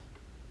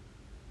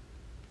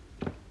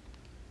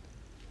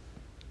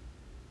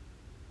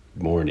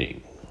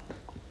morning.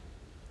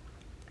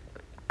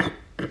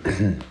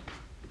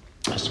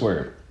 I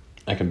swear,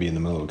 I can be in the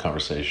middle of a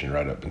conversation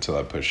right up until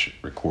I push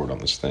record on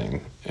this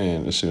thing.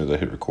 And as soon as I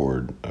hit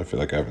record, I feel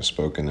like I haven't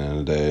spoken in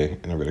a day,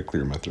 and I've got to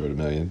clear my throat a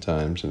million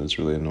times, and it's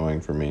really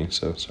annoying for me,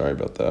 so sorry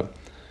about that.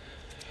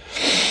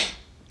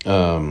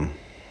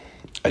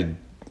 I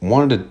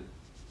wanted to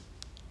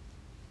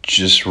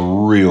just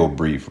real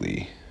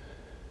briefly,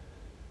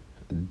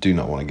 do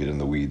not want to get in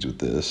the weeds with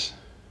this,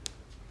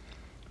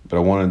 but I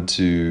wanted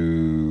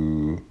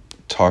to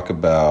talk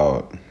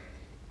about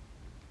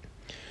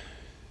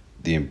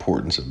the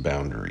importance of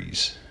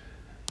boundaries,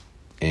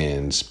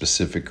 and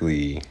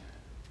specifically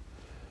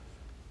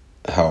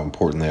how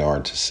important they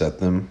are to set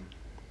them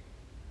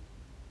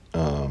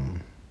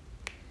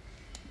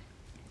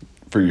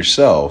for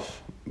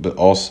yourself, but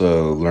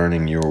also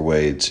learning your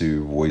way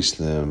to voice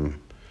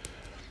them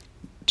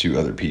to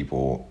other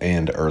people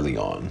and early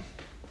on.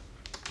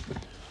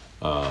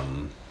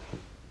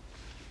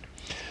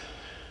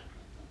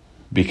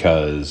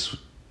 Because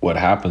what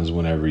happens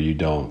whenever you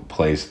don't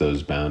place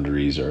those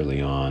boundaries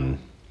early on,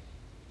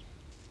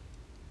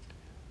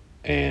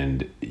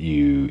 and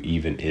you,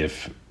 even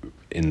if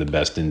in the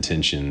best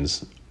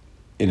intentions,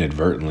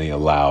 inadvertently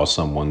allow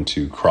someone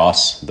to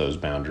cross those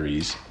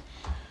boundaries,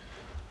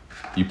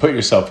 you put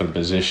yourself in a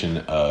position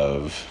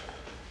of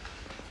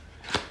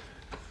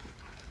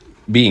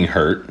being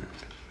hurt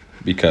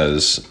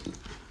because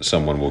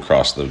someone will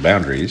cross those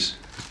boundaries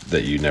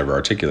that you never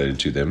articulated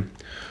to them,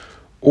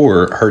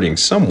 or hurting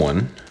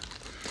someone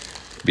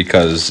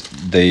because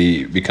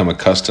they become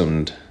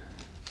accustomed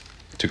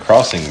to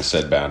crossing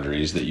said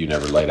boundaries that you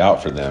never laid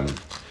out for them.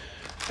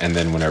 And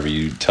then whenever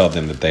you tell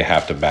them that they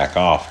have to back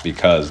off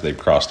because they've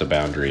crossed a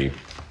boundary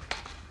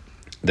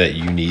that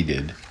you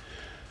needed,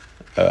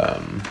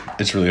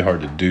 it's really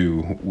hard to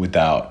do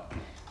without,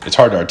 it's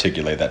hard to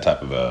articulate that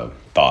type of a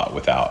thought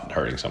without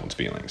hurting someone's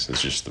feelings.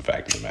 It's just the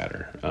fact of the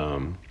matter.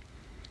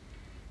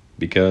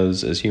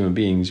 Because as human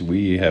beings,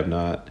 we have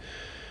not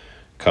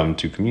come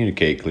to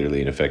communicate clearly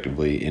and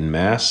effectively in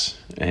mass.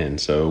 And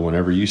so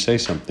whenever you say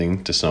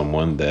something to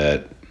someone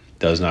that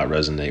does not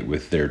resonate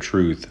with their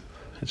truth,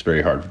 it's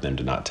very hard for them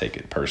to not take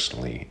it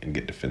personally and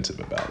get defensive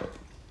about it.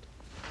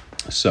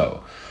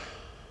 So,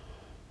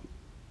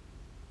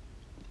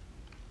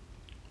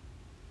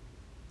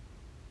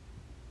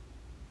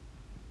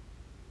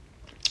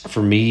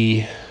 for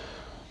me,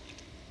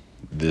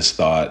 this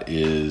thought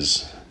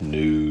is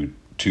new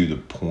to the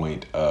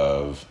point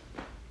of,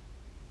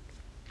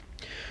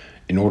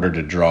 in order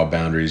to draw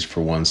boundaries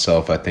for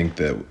oneself, I think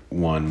that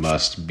one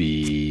must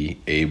be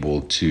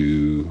able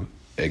to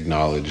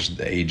acknowledge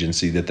the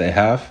agency that they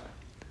have.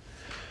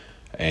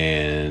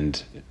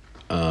 And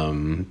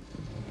the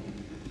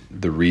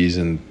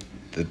reason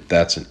that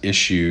that's an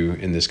issue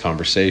in this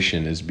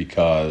conversation is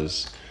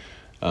because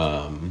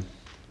more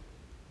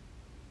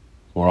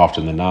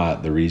often than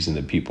not, the reason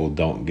that people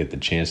don't get the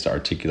chance to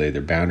articulate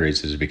their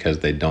boundaries is because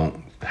they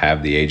don't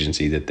have the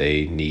agency that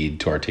they need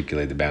to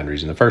articulate the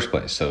boundaries in the first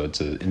place. So it's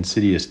an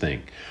insidious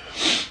thing.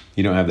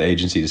 You don't have the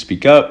agency to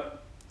speak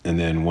up, and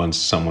then once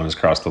someone has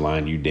crossed the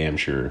line, you damn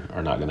sure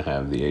are not going to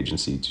have the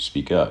agency to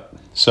speak up.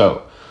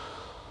 So,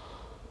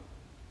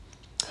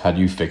 how do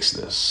you fix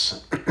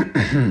this?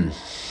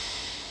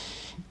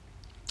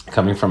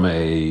 Coming from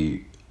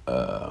a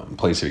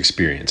place of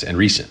experience and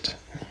recent,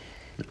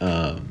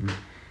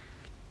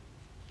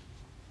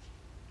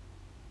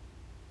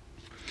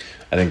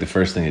 I think the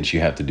first thing that you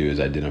have to do is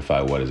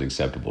identify what is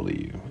acceptable to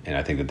you. And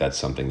I think that that's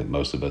something that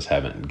most of us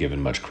haven't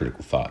given much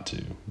critical thought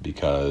to,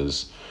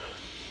 because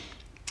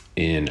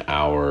in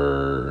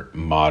our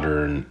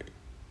modern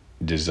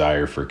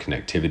desire for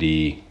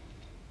connectivity,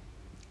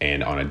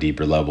 and on a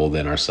deeper level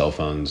than our cell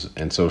phones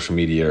and social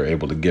media are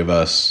able to give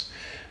us,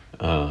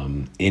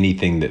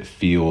 anything that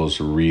feels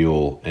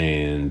real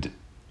and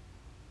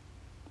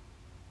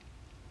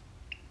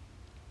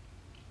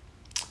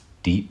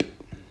deep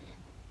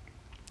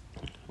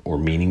or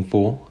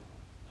meaningful,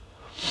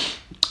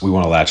 we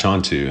want to latch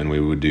onto, and we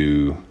would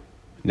do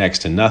next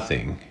to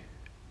nothing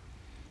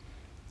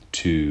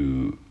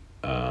to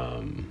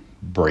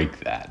break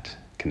that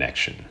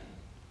connection,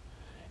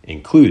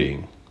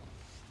 including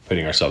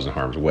putting ourselves in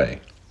harm's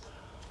way.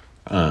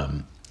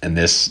 And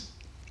this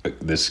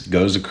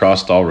goes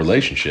across all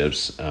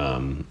relationships.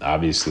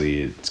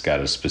 Obviously, it's got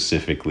a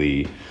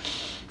specifically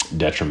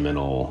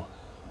detrimental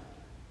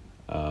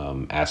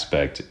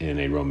aspect in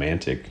a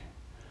romantic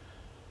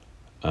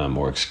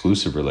or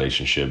exclusive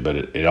relationship, but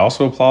it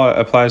also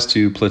applies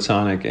to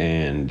platonic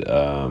and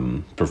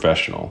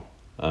professional.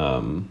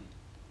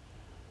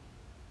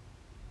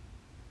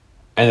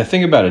 And the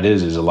thing about it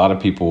is a lot of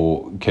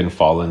people can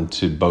fall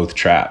into both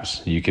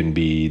traps. You can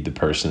be the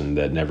person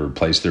that never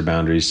placed their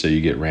boundaries, so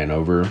you get ran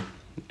over.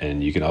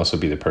 And you can also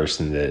be the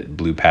person that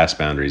blew past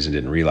boundaries and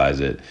didn't realize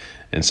it.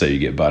 And so you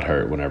get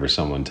butthurt whenever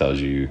someone tells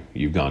you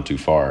you've gone too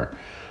far.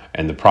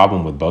 And the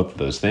problem with both of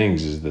those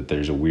things is that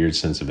there's a weird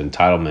sense of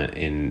entitlement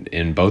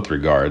in both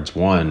regards.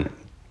 One,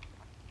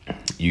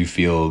 you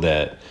feel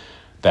that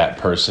that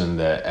person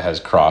that has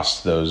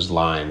crossed those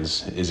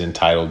lines is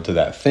entitled to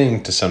that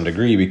thing to some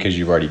degree because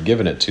you've already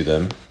given it to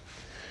them.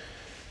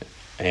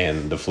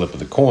 And the flip of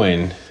the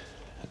coin,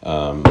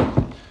 how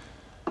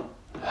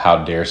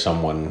dare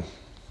someone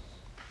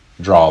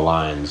draw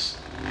lines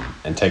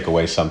and take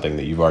away something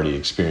that you've already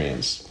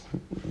experienced?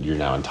 You're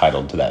now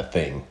entitled to that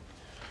thing.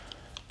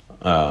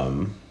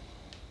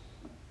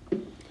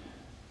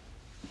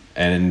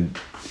 And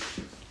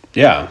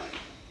yeah,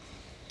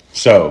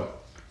 so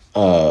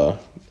I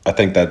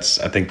think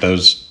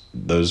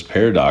those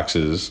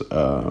paradoxes,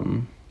 I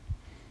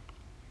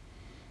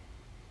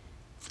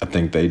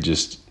think they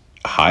just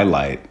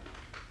highlight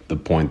the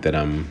point that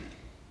I'm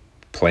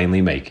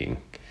plainly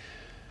making.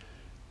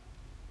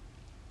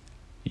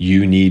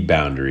 You need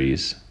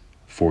boundaries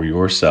for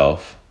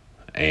yourself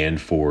and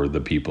for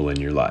the people in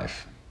your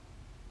life.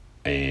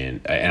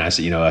 And I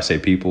say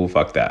people,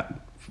 fuck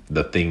that.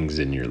 The things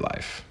in your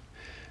life.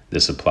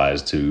 This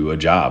applies to a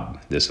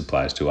job. This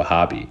applies to a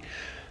hobby.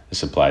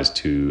 This applies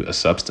to a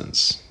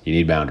substance. You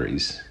need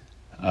boundaries.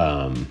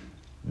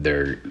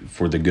 They're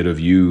for the good of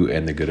you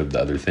and the good of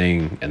the other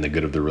thing and the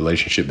good of the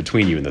relationship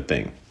between you and the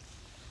thing.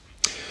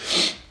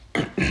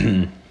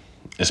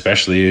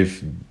 Especially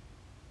if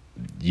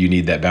you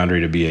need that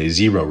boundary to be a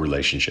zero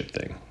relationship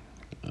thing.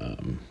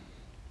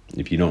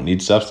 If you don't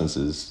need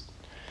substances,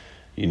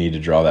 you need to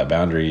draw that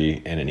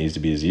boundary and it needs to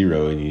be a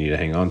zero and you need to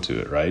hang on to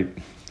it, right?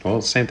 Well,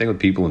 it's the same thing with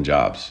people and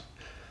jobs.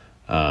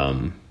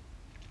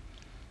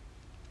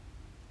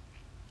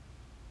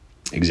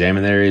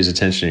 Examine the areas of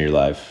tension in your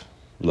life: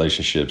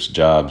 relationships,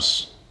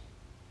 jobs,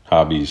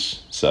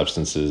 hobbies,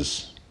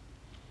 substances,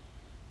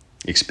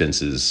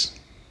 expenses,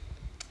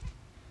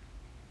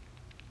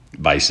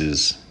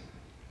 vices.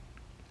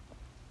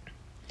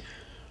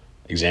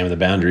 Examine the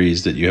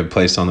boundaries that you have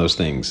placed on those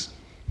things.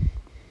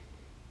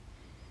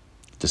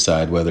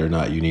 Decide whether or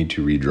not you need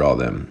to redraw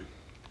them.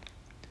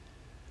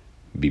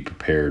 Be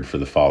prepared for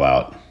the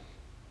fallout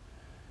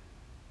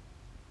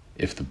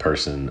if the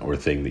person or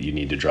thing that you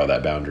need to draw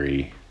that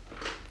boundary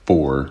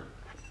for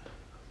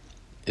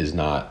is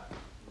not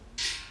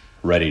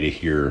ready to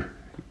hear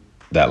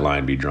that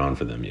line be drawn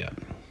for them yet.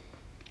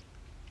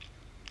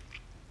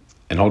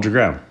 And hold your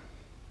ground.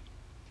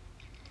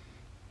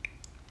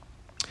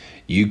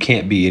 You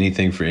can't be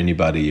anything for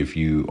anybody if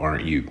you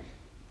aren't you.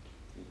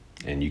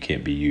 And you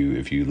can't be you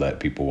if you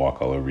let people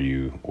walk all over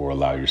you or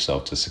allow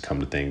yourself to succumb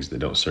to things that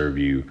don't serve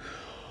you.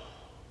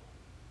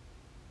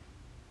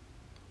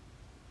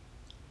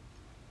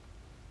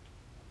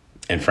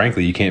 And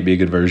frankly, you can't be a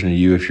good version of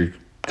you if you're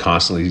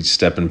constantly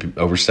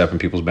overstepping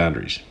people's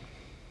boundaries.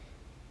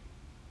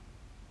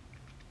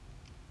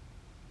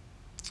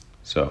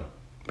 So,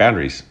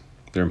 boundaries,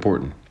 they're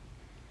important.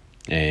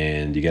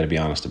 And you got to be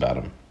honest about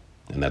them.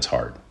 And that's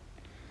hard.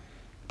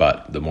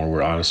 But the more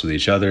we're honest with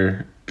each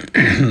other,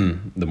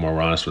 the more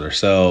we're honest with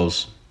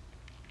ourselves,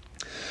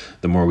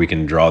 the more we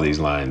can draw these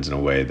lines in a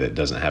way that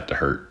doesn't have to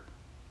hurt.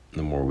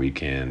 The more we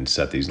can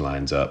set these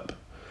lines up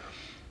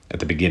at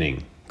the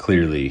beginning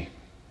clearly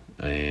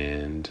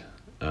and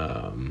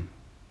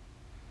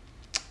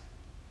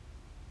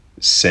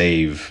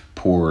save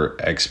poor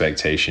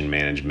expectation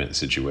management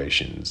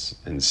situations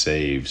and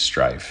save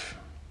strife.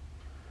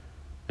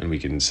 And we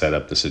can set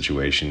up the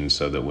situation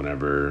so that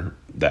whenever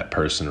that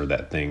person or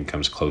that thing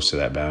comes close to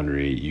that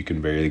boundary, you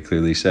can very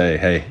clearly say,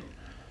 hey,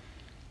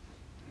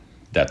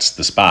 that's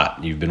the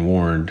spot. You've been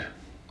warned,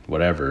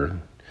 whatever.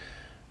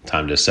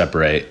 Time to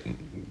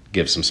separate,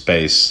 give some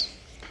space.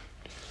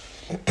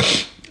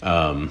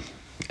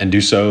 And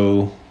do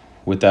so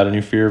without any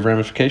fear of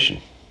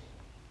ramification.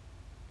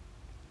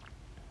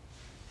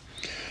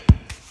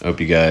 I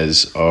hope you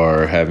guys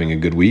are having a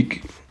good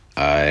week.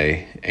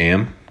 I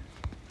am.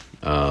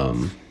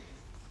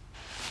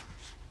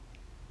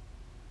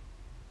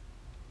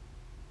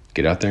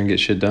 Get out there and get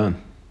shit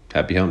done.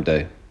 Happy hump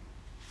day.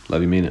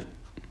 Love you, mean it.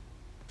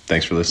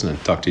 Thanks for listening.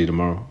 Talk to you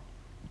tomorrow.